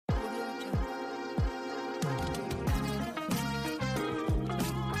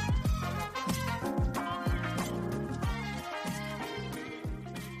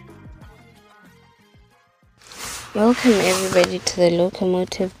Welcome everybody to the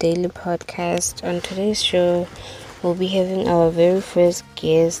Locomotive Daily Podcast. On today's show, we'll be having our very first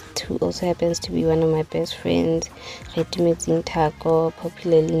guest, who also happens to be one of my best friends, Retumetse Ntako,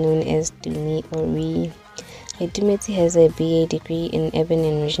 popularly known as Dumi or Ri. Retumetse has a BA degree in Urban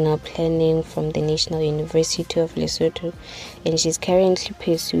and Regional Planning from the National University of Lesotho, and she's currently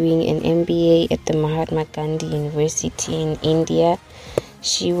pursuing an MBA at the Mahatma Gandhi University in India.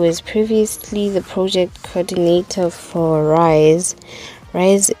 She was previously the project coordinator for RISE.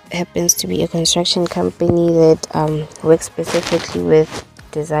 RISE happens to be a construction company that works specifically with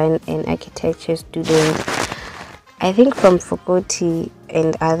design and architecture students. I think from Fokoti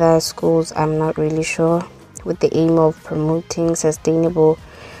and other schools, I'm not really sure, with the aim of promoting sustainable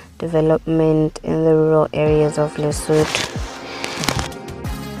development in the rural areas of Lesotho.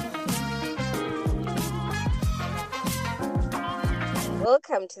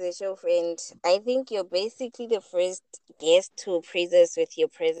 Welcome to the show, friend. I think you're basically the first guest to praise us with your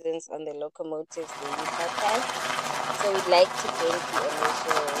presence on the Locomotives Daily Podcast. So we'd like to thank you on the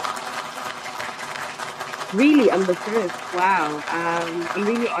show. Really, I'm the first. Wow. I'm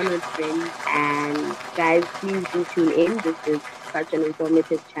really honored, friend. And guys, please do tune in. This is such an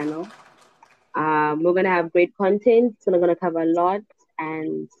informative channel. We're gonna have great content, so we're gonna cover a lot.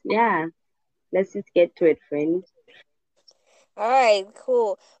 And yeah, let's just get to it, friend. All right,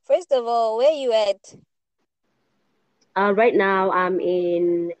 cool. First of all, where you at? Right now, I'm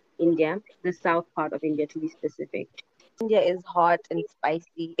in India, the south part of India to be specific. India is hot and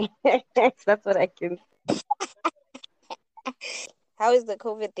spicy. That's what I can. How is the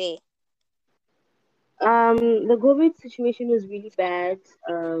COVID day? The COVID situation was really bad,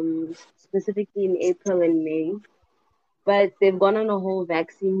 specifically in April and May. But they've gone on a whole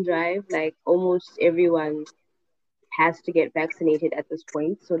vaccine drive. Like almost everyone has to get vaccinated at this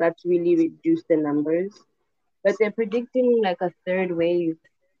point. So that's really reduced the numbers. But they're predicting like a third wave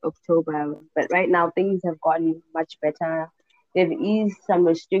October. But right now things have gotten much better. They've eased some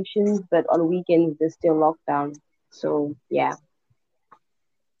restrictions, but on weekends there's still lockdown. So yeah.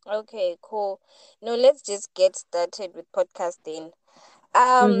 Okay, cool. No, let's just get started with podcasting.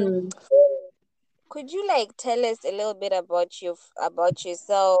 Um, Mm-hmm. could you tell us a little bit about about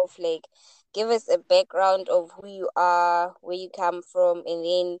yourself? Like, give us a background of who you are, where you come from, and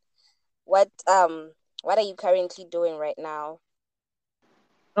then what are you currently doing right now?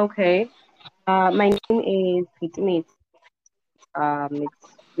 Okay. My name is Pitimate. It's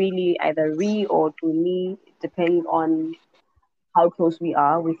really either Re or to me. It depends on how close we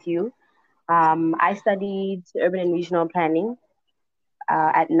are with you. I studied urban and regional planning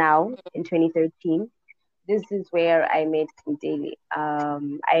at Now in 2013. This is where I met Daily.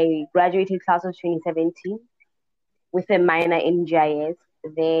 I graduated class of 2017 with a minor in GIS.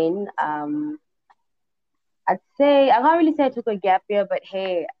 Then I'd say, I can't really say I took a gap year, but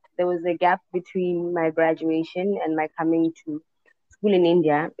hey, there was a gap between my graduation and my coming to school in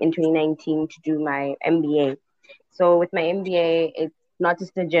India in 2019 to do my MBA. So with my MBA, it's not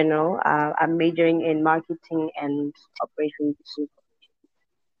just a general. I'm majoring in marketing and operations.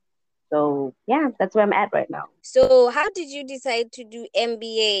 So yeah, that's where I'm at right now. So, how did you decide to do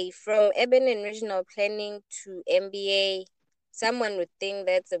MBA from urban and regional planning to MBA? Someone would think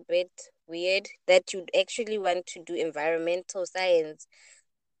that's a bit weird that you'd actually want to do environmental science.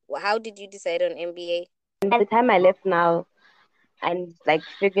 How did you decide on MBA? And by the time I left Now and like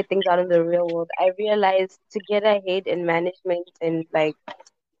figure things out in the real world, I realized to get ahead in management and like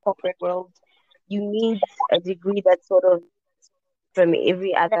corporate world, you need a degree that's sort of from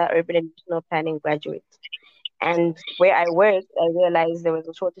every other urban and regional planning graduate. And where I worked, I realized there was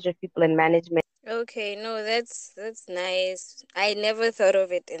a shortage of people in management. Okay, no, that's nice. I never thought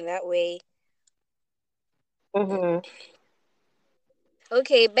of it in that way. Mm-hmm.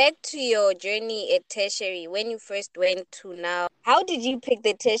 Okay, back to your journey at tertiary when you first went to Now. How did you pick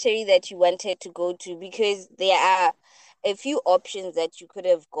the tertiary that you wanted to go to? Because there are a few options that you could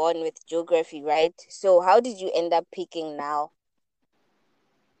have gone with geography, right? So how did you end up picking Now?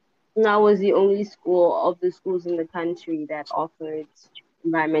 Now was the only school of the schools in the country that offered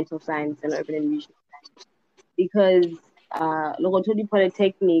environmental science and urban and regional because Logotodi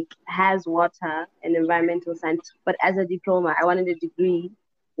Polytechnic has water and environmental science, but as a diploma, I wanted a degree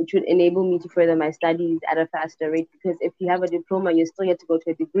which would enable me to further my studies at a faster rate. Because if you have a diploma, you still get to go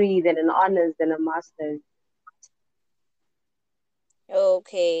to a degree, then an honors, then a master's.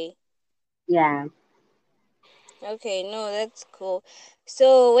 Okay. Yeah. Okay, no, that's cool.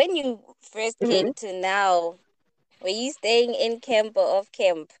 So when you first hmm came to Now, were you staying in camp or off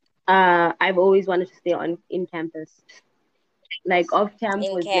camp? I've always wanted to stay on in campus. Like off camp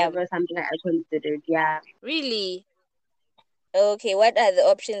in was camp? never something I considered. Yeah. Really? Okay, what are the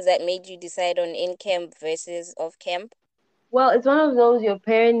options that made you decide on in camp versus off camp? Well, it's one of those your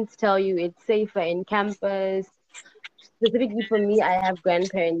parents tell you it's safer in campus. Specifically for me, I have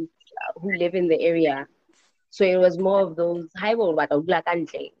grandparents who live in the area. So it was more of those hi wo bat ogla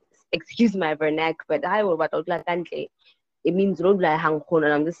kantle. Excuse my vernac, but hi wo bat ogla kantle. It means road like hang and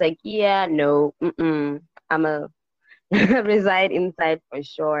I'm just like, yeah, no, I'm a reside inside for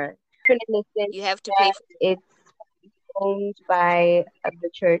sure. In the sense You have to pay that for. it's owned by the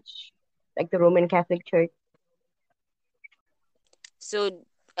church, like the Roman Catholic Church. So,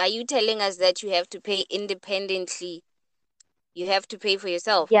 are you telling us that you have to pay independently? You have to pay for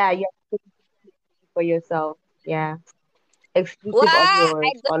yourself? Yeah, you have to pay for yourself. Yeah, What? exclusive of I your don't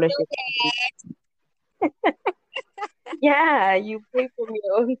know scholarship. Yeah, you pay from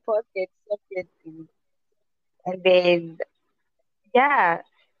your own pocket separately. And then, yeah,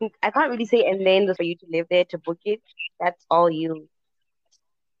 I can't really say and then just for you to live there to book it. That's all you.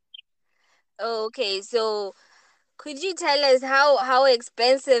 that. Okay, so could you tell us how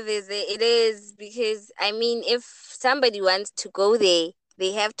expensive it is? Because I mean, if somebody wants to go there,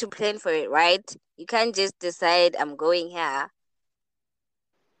 they have to plan for it, right? You can't just decide I'm going here.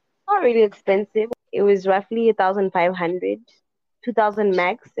 Not really expensive. It was roughly 1,500, 2,000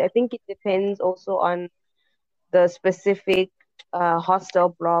 max. I think it depends also on the specific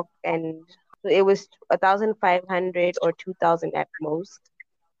hostel block, and so it was 1,500 or 2,000 at most.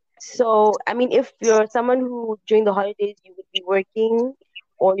 So, I mean, if you're someone who during the holidays you would be working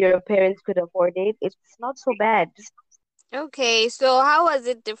or your parents could afford it, it's not so bad. Okay, so how was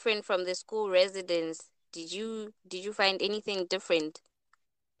it different from the school residence? Did you find anything different?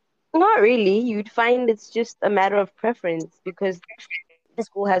 Not really. You'd find it's just a matter of preference because the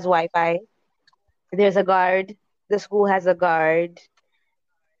school has Wi-Fi. There's a guard. The school has a guard.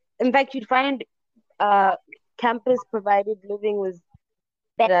 In fact, you'd find uh, campus provided living was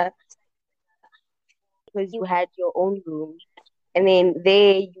better because you had your own room. And then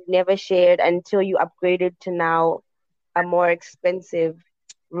there you never shared until you upgraded to now a more expensive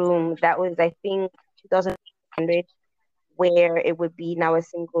room. That was, I think, 2,100, where it would be now a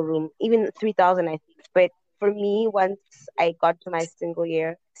single room, even 3,000, I think. But for me, once I got to my single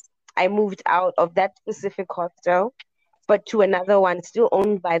year, I moved out of that specific hostel, but to another one still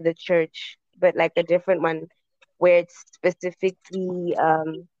owned by the church, but like a different one where it's specifically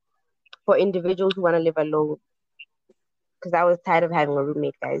for individuals who want to live alone. Because I was tired of having a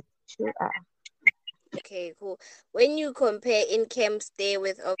roommate, guys. Sure. Okay, cool. When you compare in-camp stay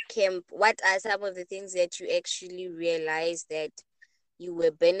with off-camp, what are some of the things that you actually realize that you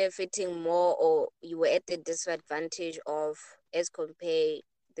were benefiting more or you were at the disadvantage of as compare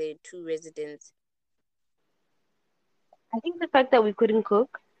the two residents? I think the fact that we couldn't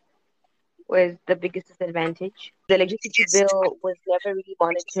cook was the biggest disadvantage. The electricity bill was never really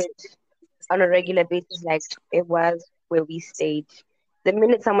monitored on a regular basis like it was where we stayed. The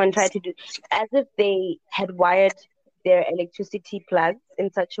minute someone tried to do, it's as if they had wired their electricity plugs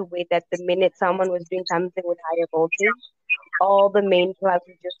in such a way that the minute someone was doing something with higher voltage, all the main plugs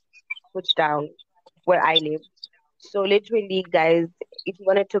would just switch down where I lived. So literally, guys, if you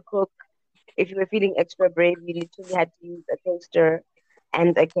wanted to cook, if you were feeling extra brave, you literally had to use a toaster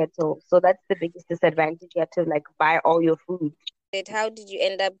and a kettle. So that's the biggest disadvantage. You had to like buy all your food. How did you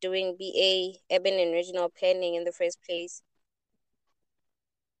end up doing BA, Urban and Regional Planning, in the first place?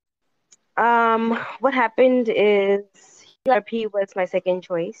 What happened is URP was my second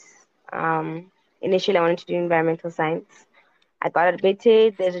choice. Initially I wanted to do environmental science. I got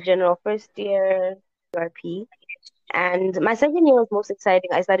admitted. There's a general first year URP, and my second year was most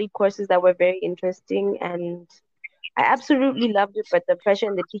exciting. I studied courses that were very interesting, and I absolutely loved it. But the pressure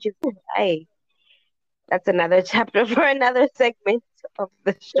and the teachers, that's another chapter for another segment of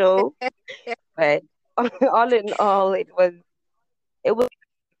the show. But all in all, it was an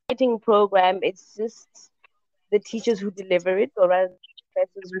exciting program. It's just the teachers who deliver it, or rather the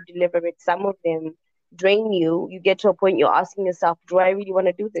professors who deliver it, some of them drain you. You get to a point you're asking yourself, do I really want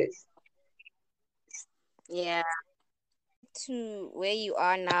to do this? Yeah. To where you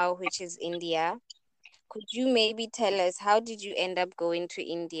are now, which is India, could you maybe tell us how did you end up going to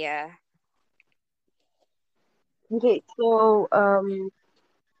India? Okay, so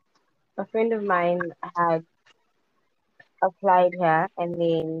a friend of mine had applied here, and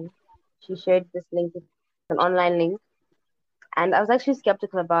then she shared this link, an online link, and I was actually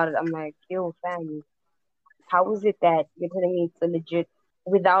skeptical about it. I'm like, yo, fam, how is it that you're telling me it's a legit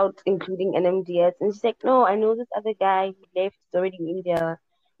without including NMDS? And she's like, no, I know this other guy who left, he's already in India.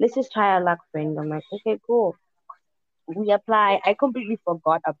 Let's just try our luck, friend. I'm like, okay, cool. we apply. I completely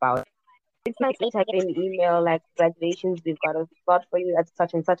forgot about it. 6 months later, I get an email like, congratulations, we've got a spot for you at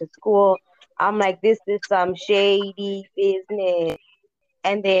such and such a school. I'm like, this is some shady business.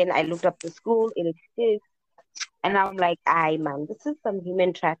 And then I looked up the school, it exists. And I'm like, aye, man, this is some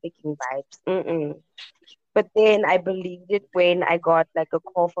human trafficking vibes. Mm-mm. But then I believed it when I got like a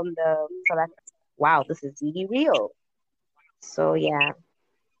call from the South African. Wow, this is really real. So yeah,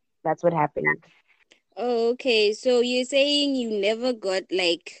 that's what happened. Oh, okay. So you're saying you never got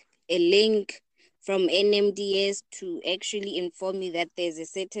like a link from NMDS to actually inform you that there's a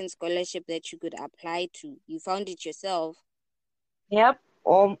certain scholarship that you could apply to. You found it yourself. Yep.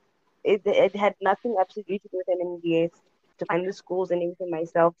 It had nothing absolutely to do with NMDS to find the schools and everything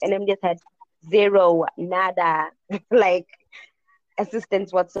myself. NMDS had zero, nada, like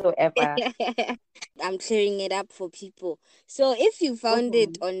assistance whatsoever. I'm clearing it up for people. So if you found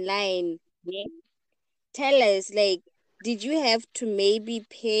it Mm-hmm. online, yeah, tell us, like, did you have to maybe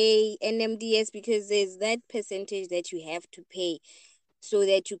pay NMDS because there's that percentage that you have to pay so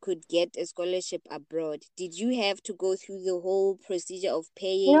that you could get a scholarship abroad? Did you have to go through the whole procedure of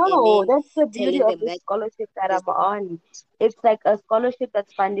paying and No, then that's the beauty telling of them the that scholarship that this? I'm on. It's like a scholarship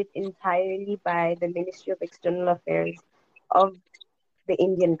that's funded entirely by the Ministry of External Affairs of the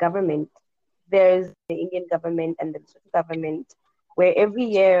Indian government. There's the Indian government and the Lesotho government, where every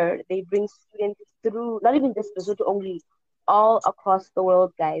year they bring students through, not even just Lesotho only, all across the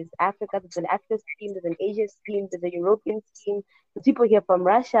world, guys. Africa, there's an Africa scheme, there's an Asia scheme, there's a European scheme. There's people here from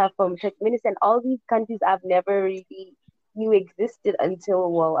Russia, from Turkmenistan, all these countries I've never really knew existed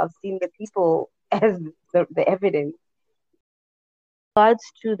until, well, I've seen the people as the evidence.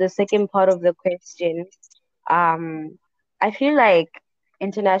 Regards to the second part of the question, um, I feel like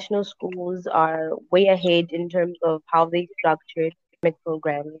international schools are way ahead in terms of how they structure academic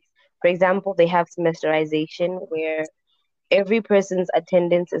programs. For example, they have semesterization where every person's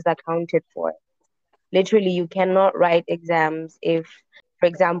attendance is accounted for. Literally, you cannot write exams if, for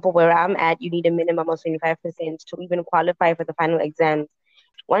example, where I'm at, you need a minimum of 25% to even qualify for the final exams.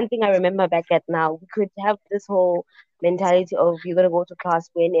 One thing I remember back at now, we could have this whole mentality of you're gonna go to class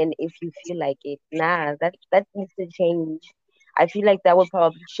when and if you feel like it. Nah, that needs to change. I feel like that would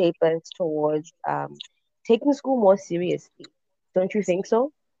probably shape us towards taking school more seriously. Don't you think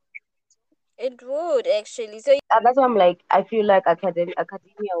so? It would actually. So That's why I'm like, I feel like academia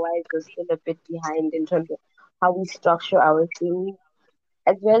wise was still a bit behind in terms of how we structure our things,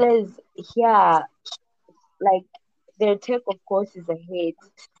 as well as yeah, like their tech of course is ahead.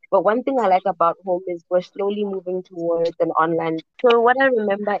 But one thing I like about home is we're slowly moving towards an online. So what I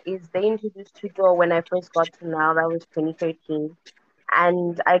remember is they introduced Tutor when I first got to now, that was 2013.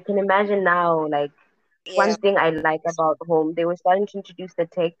 And I can imagine now, like yeah. one thing I like about home, they were starting to introduce the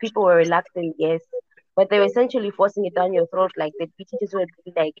tech. People were reluctant, yes, but they were essentially forcing it down your throat. Like the teachers would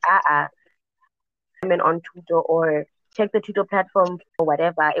be like, comment on Tutor or check the Tutor platform or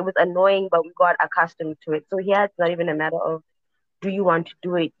whatever. It was annoying, but we got accustomed to it. So here it's not even a matter of do you want to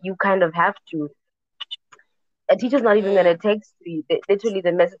do it? You kind of have to. A teacher's not even Mm, gonna text you. Literally,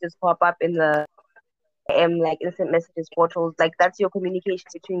 the messages pop up in the like instant messages portals. Like that's your communication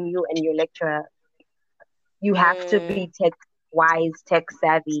between you and your lecturer. You have to mm, be tech wise, tech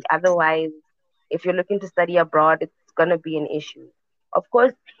savvy. Otherwise, if you're looking to study abroad, it's gonna be an issue. Of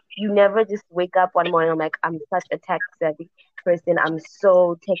course, you never just wake up one morning. I'm like, I'm such a tech savvy person. I'm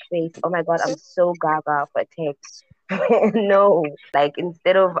so tech based. Oh my god, I'm so gaga for tech. No, like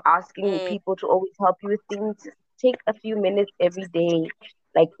instead of asking mm, people to always help you with things, just take a few minutes every day.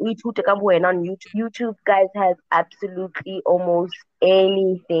 Like we too take up when on YouTube. YouTube guys has absolutely almost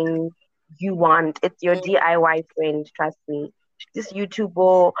anything you want. It's your mm. DIY friend, trust me. Just YouTube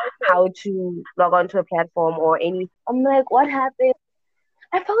or how to log onto a platform or any. I'm like, what happened?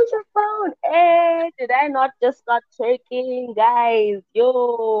 I found your phone. Hey, did I not just start checking, guys?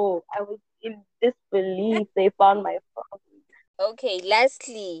 Yo, I was in disbelief. They found my phone. Okay,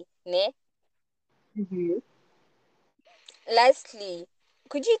 lastly, ne? Hmm. Lastly,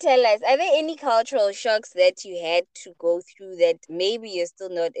 could you tell us, are there any cultural shocks that you had to go through that maybe you're still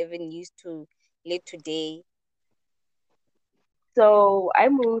not even used to live today? So I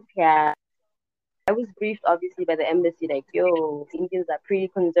moved here. I was briefed obviously by the embassy, like, yo, Indians are pretty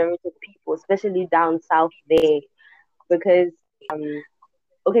conservative people, especially down south there. Because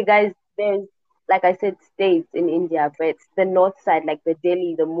okay guys, there's like I said, states in India, but the north side, like the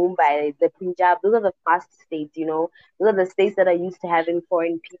Delhi, the Mumbai, the Punjab, those are the fast states, you know. Those are the states that are used to having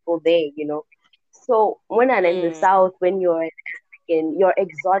foreign people there, you know. So when I'm in the Mm, south, when you're you're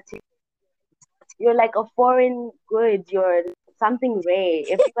exotic, you're like a foreign good, you're something rare.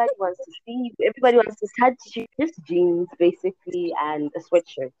 Everybody wants to see, everybody wants to touch you. Just jeans, basically, and a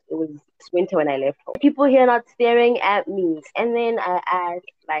sweatshirt. It was winter when I left home. People here not staring at me. And then I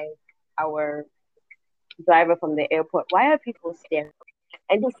asked, like, our driver from the airport, why are people staring?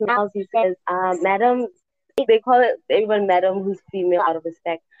 And he smiles, he says, madam, they call it everyone madam who's female out of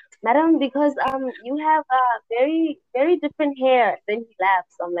respect. Madam, because you have very, very different hair. Then he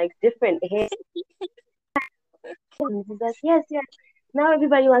laughs. I'm like, different hair. And he says, yes, yes. Now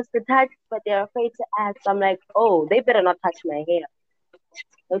everybody wants to touch, but they're afraid to ask. I'm like, oh, they better not touch my hair.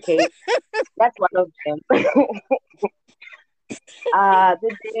 Okay, that's one of them.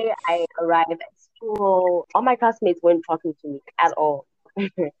 The day I arrived at school, all my classmates weren't talking to me at all.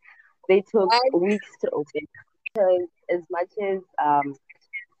 They took What? weeks to open because as much as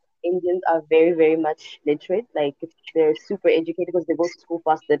Indians are very, very much literate, like they're super educated because they go to school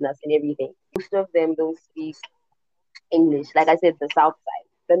faster than us and everything. Most of them don't speak English. Like I said, the south side.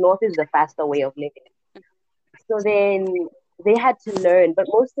 The north is the faster way of living. So then they had to learn, but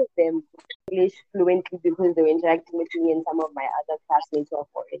most of them English fluently because they were interacting with me and some of my other classmates who are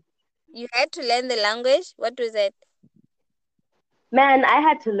foreign. You had to learn the language? What was that? Man, I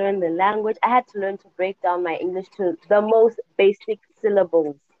had to learn the language. I had to learn to break down my English to the most basic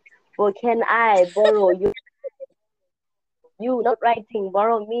syllables. For can I borrow you? You not writing,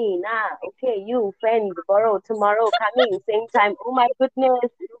 borrow me. Nah, okay, you friend, borrow tomorrow, coming, same time. Oh my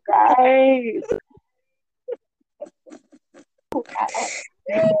goodness, you guys.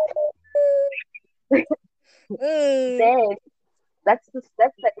 Mm. Then that's the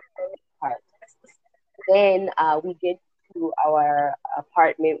first part. Then we get to our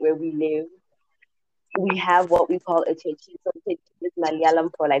apartment where we live. We have what we call a chechi. So chechi is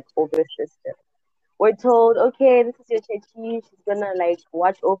Malayalam for like older sister. We're told, okay, this is your chechi. She's gonna like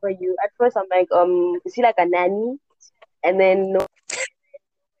watch over you. At first, I'm like, is she like a nanny? And then no,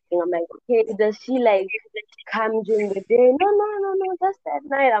 I'm like, okay, does she like come during the day? No, no, no, no, just at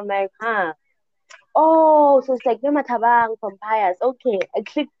night. I'm like, huh. Oh, so it's like Nema Tabang from Pius. Okay, I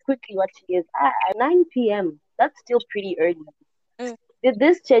clicked quickly what she is. 9 p.m. That's still pretty early. Mm. Did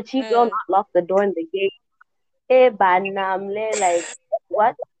this chechi girl Mm. not lock the door and the gate? Eh, banamle, like,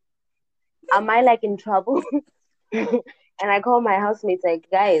 what? Am I like in trouble? And I call my housemates, like,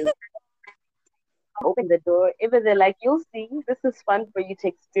 guys, open the door. Even they're like, you'll see, this is fun for you to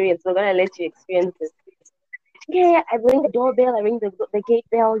experience. We're gonna let you experience this. Yeah, I ring the doorbell, I ring the gate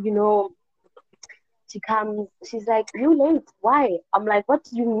bell, you know. She comes, she's like, you late. Why? I'm like, what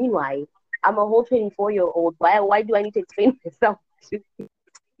do you mean why? I'm a whole 24-year-old. Why do I need to explain myself?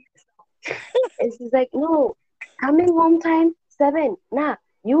 And she's like, no, coming home time, 7. Nah,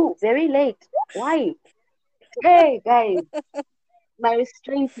 you very late. Why? Hey guys, my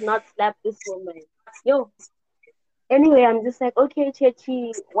restraint to not slap this woman. Yo, anyway, I'm just like, okay,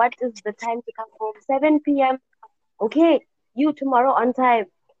 Chechi, what is the time to come home? 7 p.m. Okay, you tomorrow on time.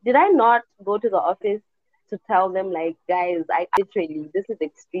 Did I not go to the office to tell them, like, guys, I literally, this is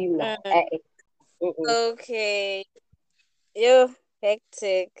extreme now. Mm. Mm-mm. Okay. Yo,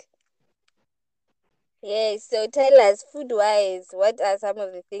 hectic. Yeah, so tell us, food-wise, what are some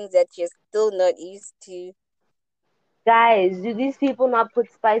of the things that you're still not used to? Guys, do these people not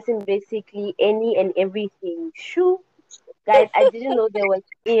put spice in basically any and everything? Shoo. Guys, I didn't know there was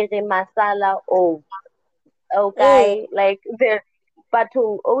ire masala. Oh, Mm. okay. Like, they're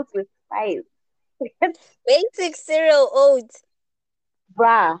batung oats with spice. Basic cereal oats.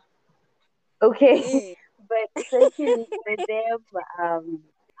 Bruh. Okay. Mm. But essentially, with them,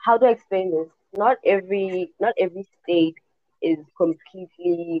 how do I explain this? Not every state is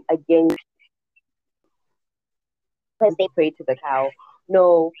completely against they pray to the cow.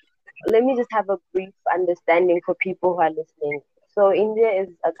 No, let me just have a brief understanding for people who are listening. So India is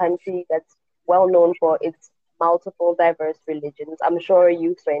a country that's well known for its multiple diverse religions. I'm sure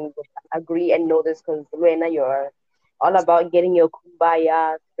you friends would agree and know this because Luena, you're all about getting your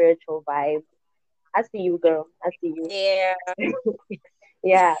kumbaya spiritual vibe. I see you, girl. I see you. Yeah.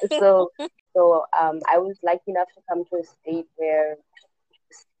 Yeah. So I was lucky enough to come to a state where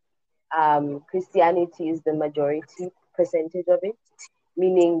Christianity is the majority percentage of it,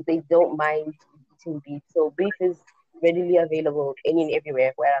 meaning they don't mind eating beef. So beef is readily available any and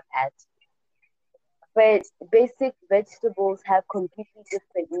everywhere where I'm at. But basic vegetables have completely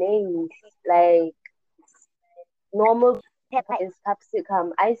different names. Like normal pepper is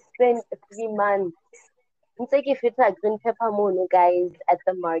capsicum. I spent 3 months. It's like if it's like green pepper mono guys at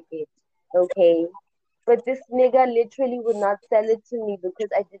the market. Okay. But this nigga literally would not sell it to me because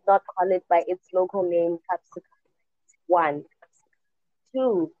I did not call it by its local name, capsicum. One.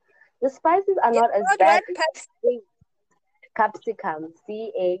 Two. The spices are It's not as called bad what as pups? they think. Capsicum.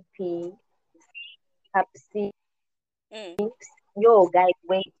 CAP. Capsicum. Mm. Yo, guys,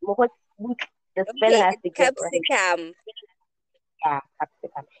 wait. The spelling Okay, has it's to get right. capsicum. Yeah,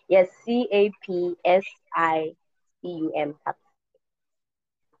 capsicum. Yes, CAPSICUM.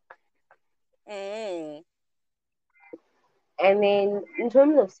 Mm. And then in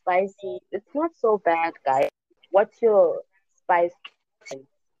terms of spices, it's not so bad, guys. What's your spice?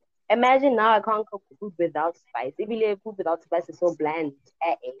 Imagine now I can't cook food without spice. If you leave food without spice is so bland.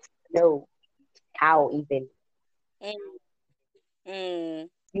 No, how even? Mm. Mm.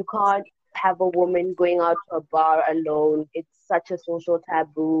 You can't have a woman going out to a bar alone. It's such a social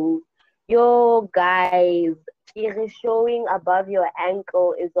taboo. Yo, guys, it is showing above your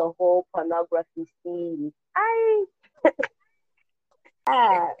ankle is a whole pornography scene.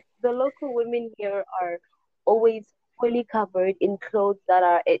 The local women here are always fully covered in clothes that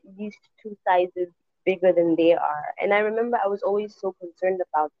are at least two sizes bigger than they are. And I remember I was always so concerned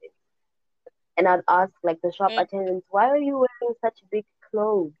about it. And I'd ask like the shop Mm. attendants, why are you wearing such big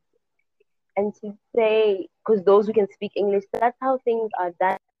clothes? And to say, because those who can speak English, that's how things are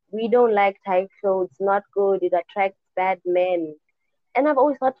done. We don't like tight clothes, not good. It attracts bad men. And I've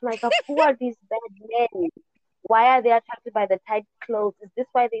always thought to myself, who are these bad men? Why are they attracted by the tight clothes? Is this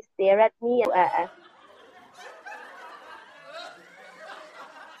why they stare at me?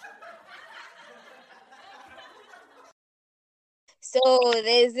 So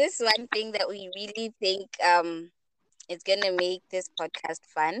there's this one thing that we really think is gonna make this podcast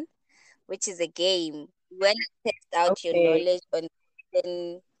fun, which is a game. We want to test out your Okay, knowledge on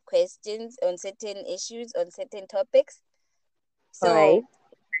certain questions, on certain issues, on certain topics. all right.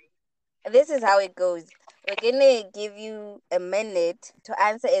 So this is how it goes. We're gonna give you a minute to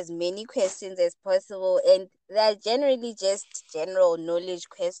answer as many questions as possible, and they're generally just general knowledge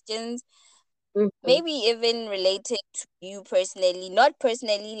questions, Mm-hmm. maybe even related to you personally, not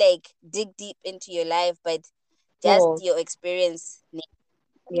personally like dig deep into your life, but just Sure. your experience.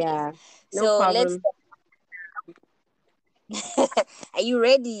 Okay. Yeah, no So let's. problem. Are you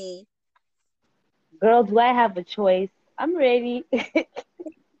ready? Girl, do I have a choice? I'm ready.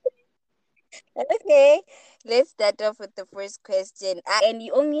 Okay, let's start off with the first question. And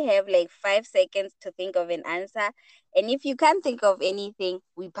you only have like 5 seconds to think of an answer. And if you can't think of anything,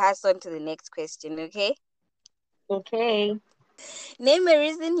 we pass on to the next question, okay? Okay. Name a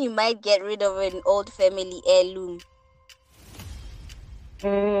reason you might get rid of an old family heirloom.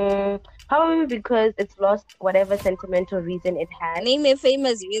 Probably because it's lost whatever sentimental reason it had. Name a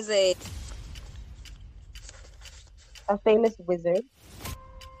famous wizard. A famous wizard,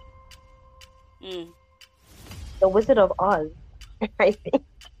 Mm. the Wizard of Oz, I think.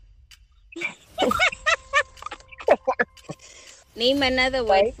 Name another word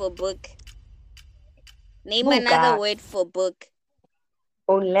Right? for book. Name another Buga, word for book.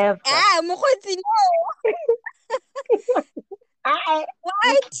 Olevre. Mokgotsi, no. I,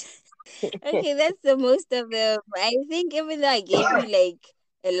 What? Okay, that's the most of them. I think even though I gave you like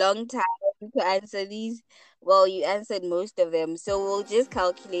a long time to answer these, well, you answered most of them. So we'll just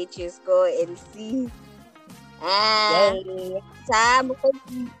calculate your score and see. Ah, yay.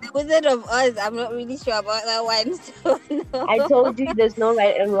 the Wizard of Oz. I'm not really sure about that one. So I told you no. there's no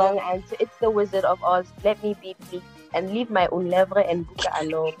right and wrong No. answer. It's the Wizard of Oz. Let me be, please. And leave my Unlevre and Buga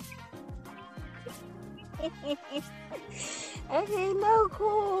alone. Okay, no,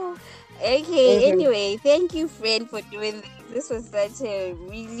 cool. Okay, Mm-hmm. anyway, thank you, friend, for doing this. This was such a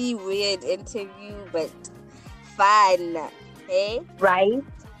really weird interview, but fun. Hey? Right?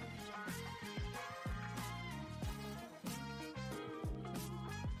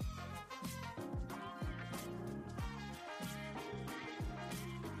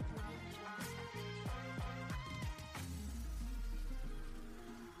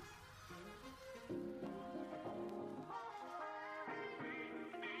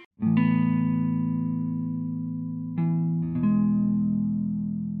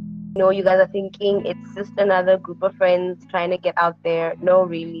 No, you guys are thinking it's just another group of friends trying to get out there. No,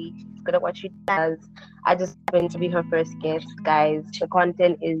 really. She's good at what she does. I just happen to be her first guest, guys. The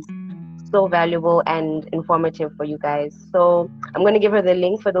content is so valuable and informative for you guys. So I'm going to give her the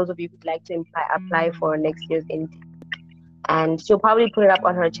link for those of you who'd like to apply for next year's intake. And she'll probably put it up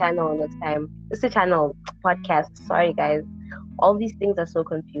on her channel next time. It's a channel podcast. Sorry, guys. All these things are so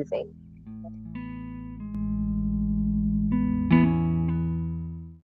confusing.